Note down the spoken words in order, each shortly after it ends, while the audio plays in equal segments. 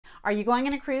Are you going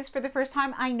on a cruise for the first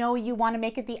time? I know you want to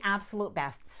make it the absolute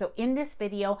best. So in this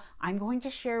video, I'm going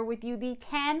to share with you the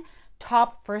 10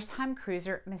 top first-time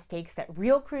cruiser mistakes that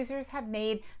real cruisers have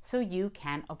made so you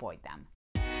can avoid them.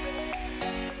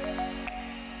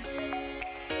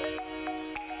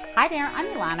 Hi there, I'm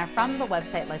Ilana from the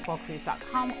website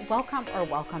lifewellcruise.com.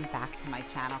 Welcome back to my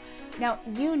channel. Now,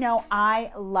 you know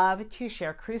I love to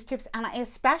share cruise tips, and I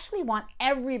especially want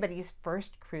everybody's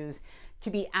first cruise to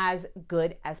be as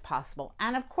good as possible.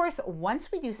 And of course,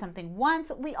 once we do something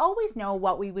once, we always know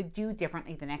what we would do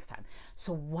differently the next time.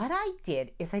 So what I did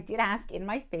is I did ask in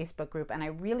my Facebook group, and I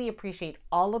really appreciate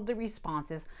all of the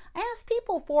responses. I asked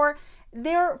people for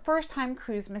their first-time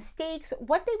cruise mistakes,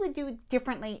 what they would do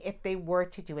differently if they were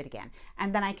to do it again.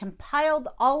 And then I compiled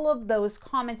all of those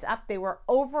comments up. They were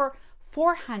over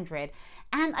 400,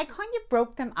 and I kind of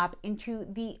broke them up into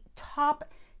the top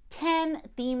 10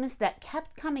 themes that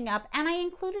kept coming up, and I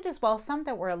included as well some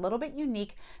that were a little bit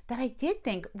unique that I did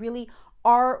think really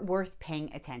are worth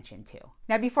paying attention to.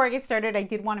 Now, before I get started, I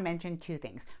did want to mention two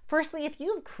things. Firstly, if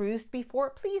you've cruised before,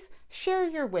 please share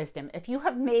your wisdom. If you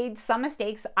have made some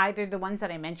mistakes, either the ones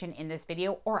that I mentioned in this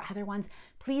video or other ones,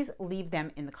 please leave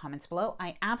them in the comments below.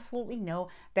 I absolutely know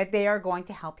that they are going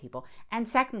to help people. And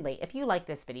secondly, if you like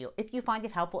this video, if you find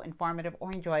it helpful, informative,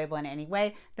 or enjoyable in any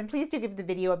way, then please do give the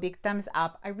video a big thumbs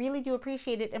up. I really do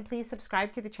appreciate it, and please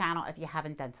subscribe to the channel if you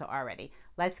haven't done so already.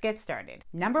 Let's get started.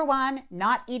 Number one,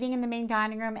 not eating in the main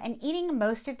dining room and eating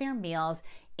most of their meals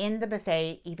in the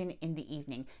buffet, even in the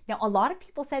evening. Now, a lot of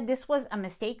people said this was a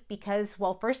mistake because,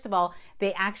 well, first of all,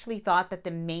 they actually thought that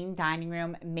the main dining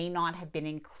room may not have been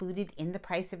included in the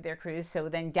price of their cruise. So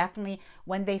then definitely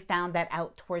when they found that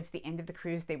out towards the end of the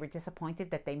cruise, they were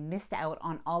disappointed that they missed out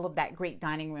on all of that great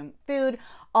dining room food,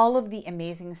 all of the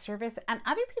amazing service. And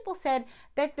other people said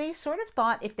that they sort of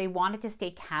thought if they wanted to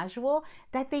stay casual,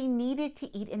 that they needed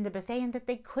to eat in the buffet and that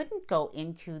they couldn't go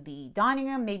into the dining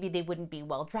room. Maybe they wouldn't be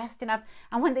well dressed enough.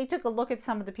 And when they took a look at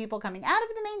some of the people coming out of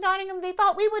the main dining room, they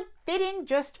thought we would fit in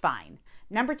just fine.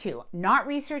 Number two, not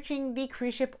researching the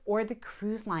cruise ship or the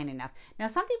cruise line enough. Now,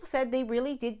 some people said they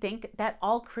really did think that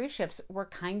all cruise ships were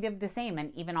kind of the same,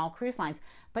 and even all cruise lines.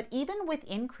 But even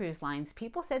within cruise lines,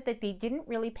 people said that they didn't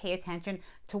really pay attention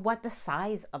to what the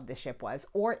size of the ship was,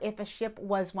 or if a ship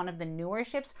was one of the newer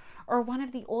ships or one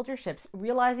of the older ships,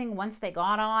 realizing once they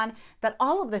got on that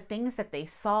all of the things that they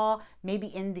saw, maybe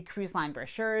in the cruise line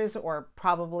brochures, or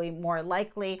probably more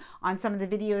likely on some of the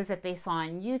videos that they saw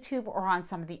on YouTube or on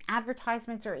some of the advertisements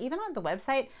or even on the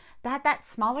website, that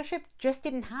smaller ship just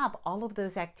didn't have all of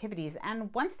those activities.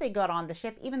 And once they got on the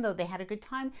ship, even though they had a good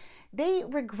time, they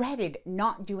regretted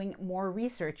not doing more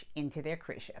research into their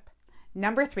cruise ship.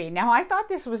 Number three, now I thought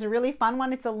this was a really fun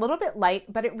one. It's a little bit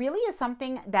light, but it really is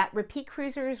something that repeat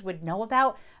cruisers would know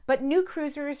about, but new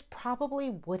cruisers probably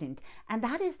wouldn't. And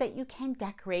that is that you can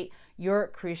decorate your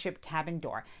cruise ship cabin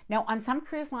door. Now, on some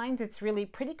cruise lines, it's really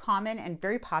pretty common and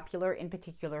very popular, in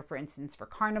particular, for instance, for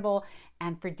Carnival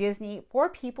and for Disney, for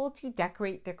people to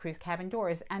decorate their cruise cabin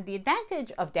doors. And the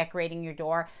advantage of decorating your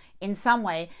door in some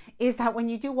way is that when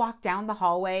you do walk down the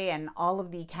hallway and all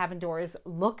of the cabin doors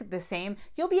look the same,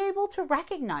 you'll be able to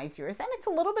recognize yours, and it's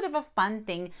a little bit of a fun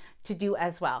thing to do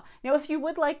as well. Now, if you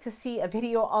would like to see a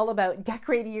video all about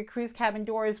decorating your cruise cabin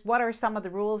doors, what are some of the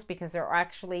rules, because there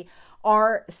actually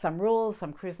are some rules,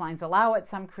 some cruise lines allow it,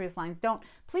 some cruise lines don't,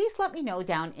 please let me know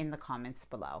down in the comments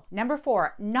below. Number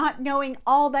four, not knowing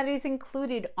all that is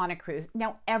included on a cruise.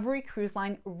 Now, every cruise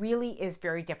line really is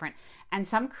very different, and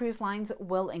some cruise lines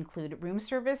will include room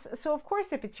service. So of course,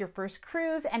 if it's your first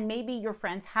cruise and maybe your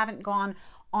friends haven't gone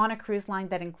on a cruise line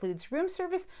that includes room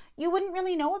service, you wouldn't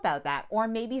really know about that. Or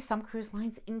maybe some cruise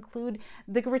lines include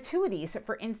the gratuities.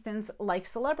 For instance, like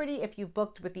Celebrity, if you've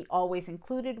booked with the always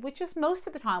included, which is most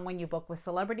of the time when you book with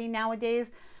Celebrity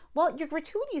nowadays, well, your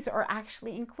gratuities are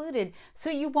actually included, so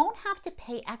you won't have to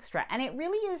pay extra. And it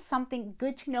really is something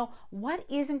good to know what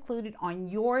is included on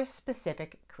your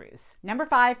specific cruise. Number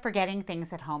five, forgetting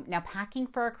things at home. Now, packing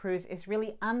for a cruise is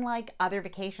really unlike other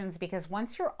vacations because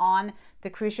once you're on the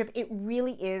cruise ship, it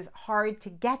really is hard to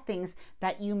get things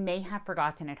that you may have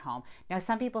forgotten at home. Now,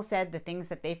 some people said the things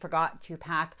that they forgot to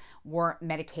pack were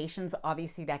medications.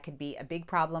 Obviously, that could be a big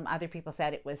problem. Other people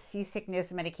said it was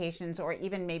seasickness medications, or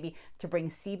even maybe to bring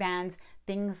sea bands,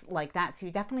 things like that. So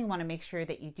you definitely want to make sure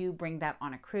that you do bring that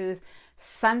on a cruise.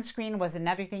 Sunscreen was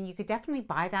another thing. You could definitely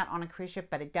buy that on a cruise ship,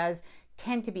 but it does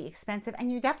tend to be expensive,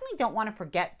 and you definitely don't want to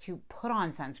forget to put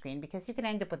on sunscreen because you can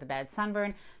end up with a bad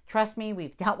sunburn. Trust me,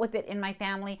 we've dealt with it in my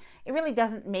family. It really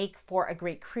doesn't make for a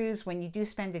great cruise when you do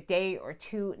spend a day or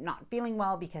two not feeling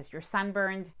well because you're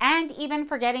sunburned, and even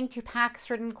forgetting to pack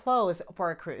certain clothes for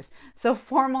a cruise. So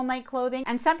formal night clothing,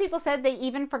 and some people said they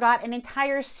even forgot an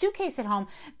entire suitcase at home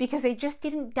because they just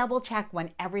didn't double check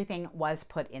when everything was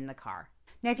put in the car.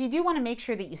 Now, if you do want to make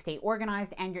sure that you stay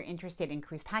organized and you're interested in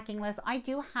cruise packing lists, I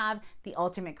do have the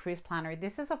Ultimate Cruise Planner.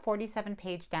 This is a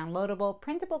 47-page downloadable,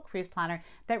 printable cruise planner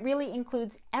that really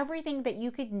includes everything that you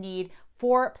could need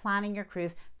for planning your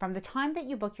cruise from the time that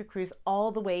you book your cruise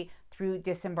all the way through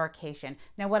disembarkation.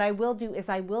 Now, what I will do is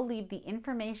I will leave the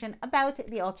information about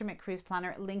the Ultimate Cruise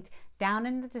Planner linked down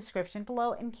in the description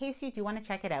below in case you do want to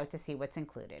check it out to see what's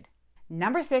included.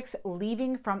 Number 6,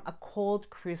 leaving from a cold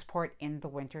cruise port in the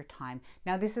winter time.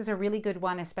 Now, this is a really good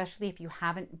one, especially if you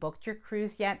haven't booked your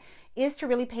cruise yet, is to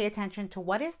really pay attention to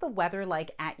what is the weather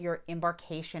like at your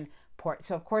embarkation port.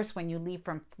 So of course, when you leave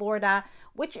from Florida,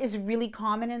 which is really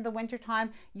common in the winter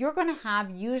time, you're going to have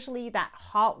usually that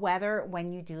hot weather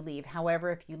when you do leave. However,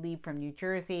 if you leave from New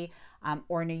Jersey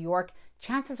or New York,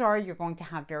 chances are you're going to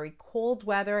have very cold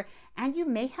weather, and you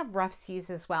may have rough seas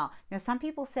as well. Now, some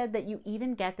people said that you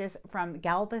even get this from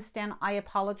Galveston. I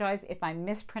apologize if I'm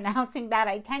mispronouncing that.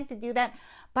 I tend to do that,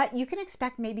 but you can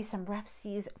expect maybe some rough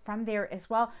seas from there as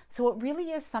well. So it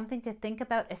really is something to think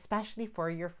about, especially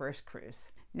for your first cruise.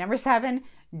 Number 7,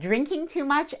 drinking too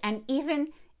much and even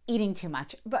eating too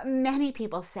much. But many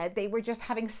people said they were just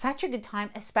having such a good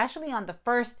time, especially on the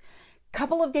first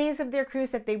couple of days of their cruise,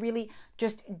 that they really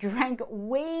just drank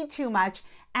way too much.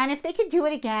 And if they could do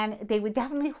it again, they would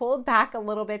definitely hold back a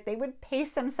little bit. They would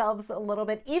pace themselves a little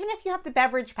bit. Even if you have the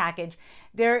beverage package,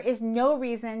 there is no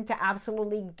reason to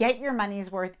absolutely get your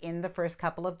money's worth in the first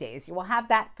couple of days. You will have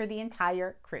that for the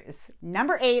entire cruise.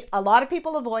 Number 8, a lot of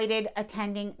people avoided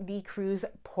attending the cruise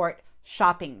port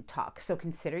shopping talk. So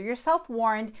consider yourself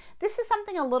warned. This is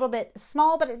something a little bit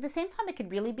small, but at the same time, it could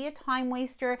really be a time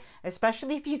waster,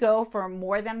 especially if you go for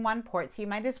more than one port. So you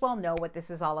might as well know what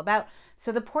this is all about.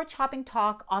 So the port shopping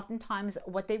talk, oftentimes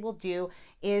what they will do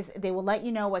is they will let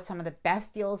you know what some of the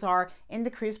best deals are in the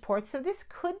cruise ports. So this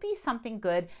could be something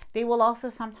good. They will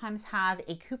also sometimes have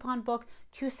a coupon book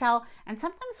to sell. And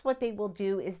sometimes what they will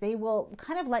do is they will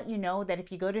kind of let you know that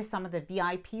if you go to some of the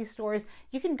VIP stores,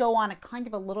 you can go on a kind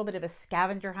of a little bit of a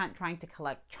scavenger hunt trying to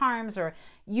collect charms or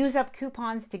use up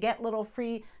coupons to get little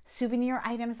free souvenir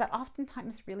items that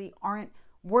oftentimes really aren't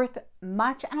worth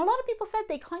much. And a lot of people said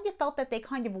they kind of felt that they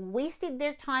kind of wasted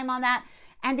their time on that,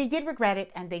 and they did regret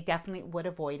it, and they definitely would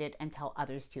avoid it and tell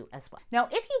others to as well. Now,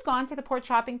 if you've gone to the port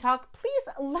shopping talk, please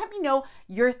let me know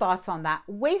your thoughts on that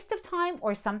waste of time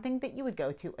or something that you would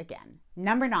go to again.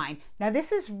 Number 9. Now,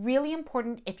 this is really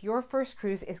important if your first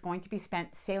cruise is going to be spent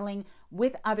sailing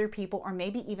with other people or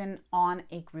maybe even on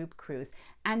a group cruise.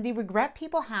 And the regret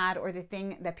people had, or the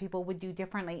thing that people would do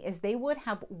differently, is they would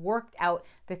have worked out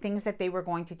the things that they were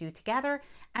going to do together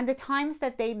and the times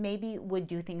that they maybe would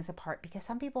do things apart, because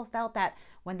some people felt that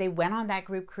when they went on that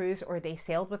group cruise or they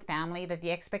sailed with family, that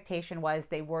the expectation was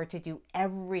they were to do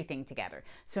everything together.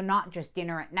 So not just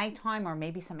dinner at nighttime or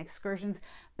maybe some excursions,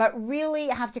 but really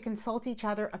have to consult each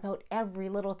other about every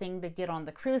little thing they did on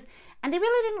the cruise. And they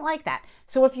really didn't like that.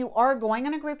 So if you are going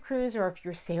on a group cruise or if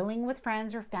you're sailing with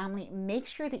friends or family, make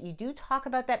sure that you do talk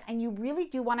about that, and you really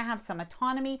do want to have some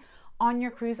autonomy on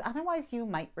your cruise. Otherwise, you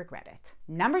might regret it.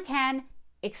 Number 10,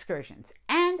 excursions.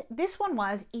 And this one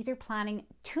was either planning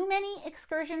too many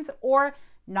excursions or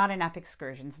not enough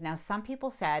excursions. Now, some people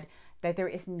said that there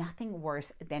is nothing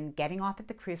worse than getting off at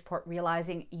the cruise port,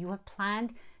 realizing you have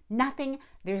planned nothing,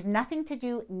 there's nothing to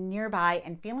do nearby,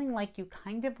 and feeling like you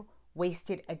kind of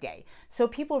wasted a day. So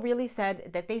people really said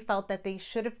that they felt that they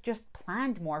should have just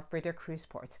planned more for their cruise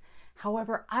ports.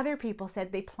 However, other people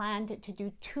said they planned to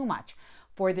do too much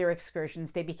for their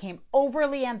excursions. They became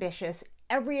overly ambitious.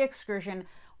 Every excursion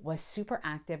was super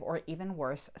active, or even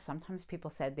worse, sometimes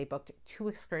people said they booked 2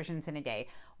 excursions in a day,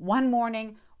 one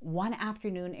morning, one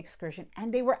afternoon excursion,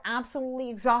 and they were absolutely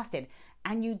exhausted.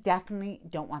 And you definitely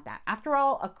don't want that. After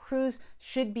all, a cruise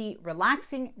should be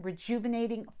relaxing,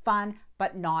 rejuvenating, fun,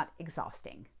 but not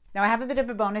exhausting. Now, I have a bit of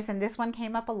a bonus, and this one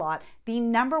came up a lot. The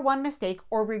number 1 mistake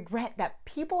or regret that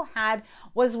people had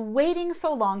was waiting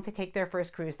so long to take their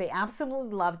first cruise. They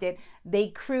absolutely loved it. They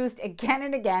cruised again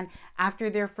and again after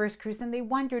their first cruise, and they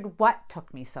wondered, what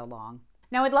took me so long?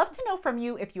 Now, I'd love to know from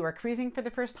you if you are cruising for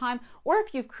the first time or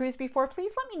if you've cruised before.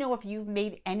 Please let me know if you've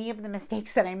made any of the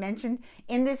mistakes that I mentioned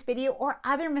in this video or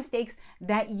other mistakes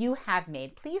that you have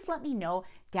made. Please let me know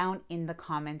down in the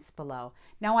comments below.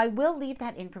 Now, I will leave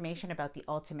that information about the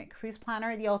Ultimate Cruise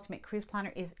Planner. The Ultimate Cruise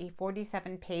Planner is a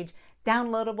 47-page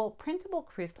downloadable printable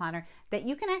cruise planner that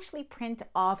you can actually print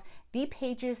off the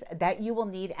pages that you will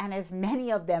need, and as many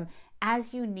of them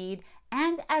as you need.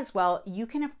 And as well, you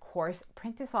can of course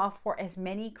print this off for as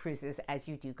many cruises as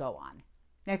you do go on.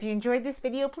 Now, if you enjoyed this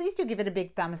video, please do give it a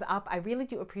big thumbs up. I really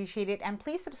do appreciate it. And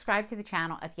please subscribe to the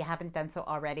channel if you haven't done so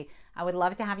already. I would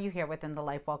love to have you here within the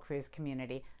Life While Cruise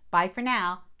community. Bye for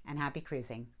now, and happy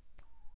cruising.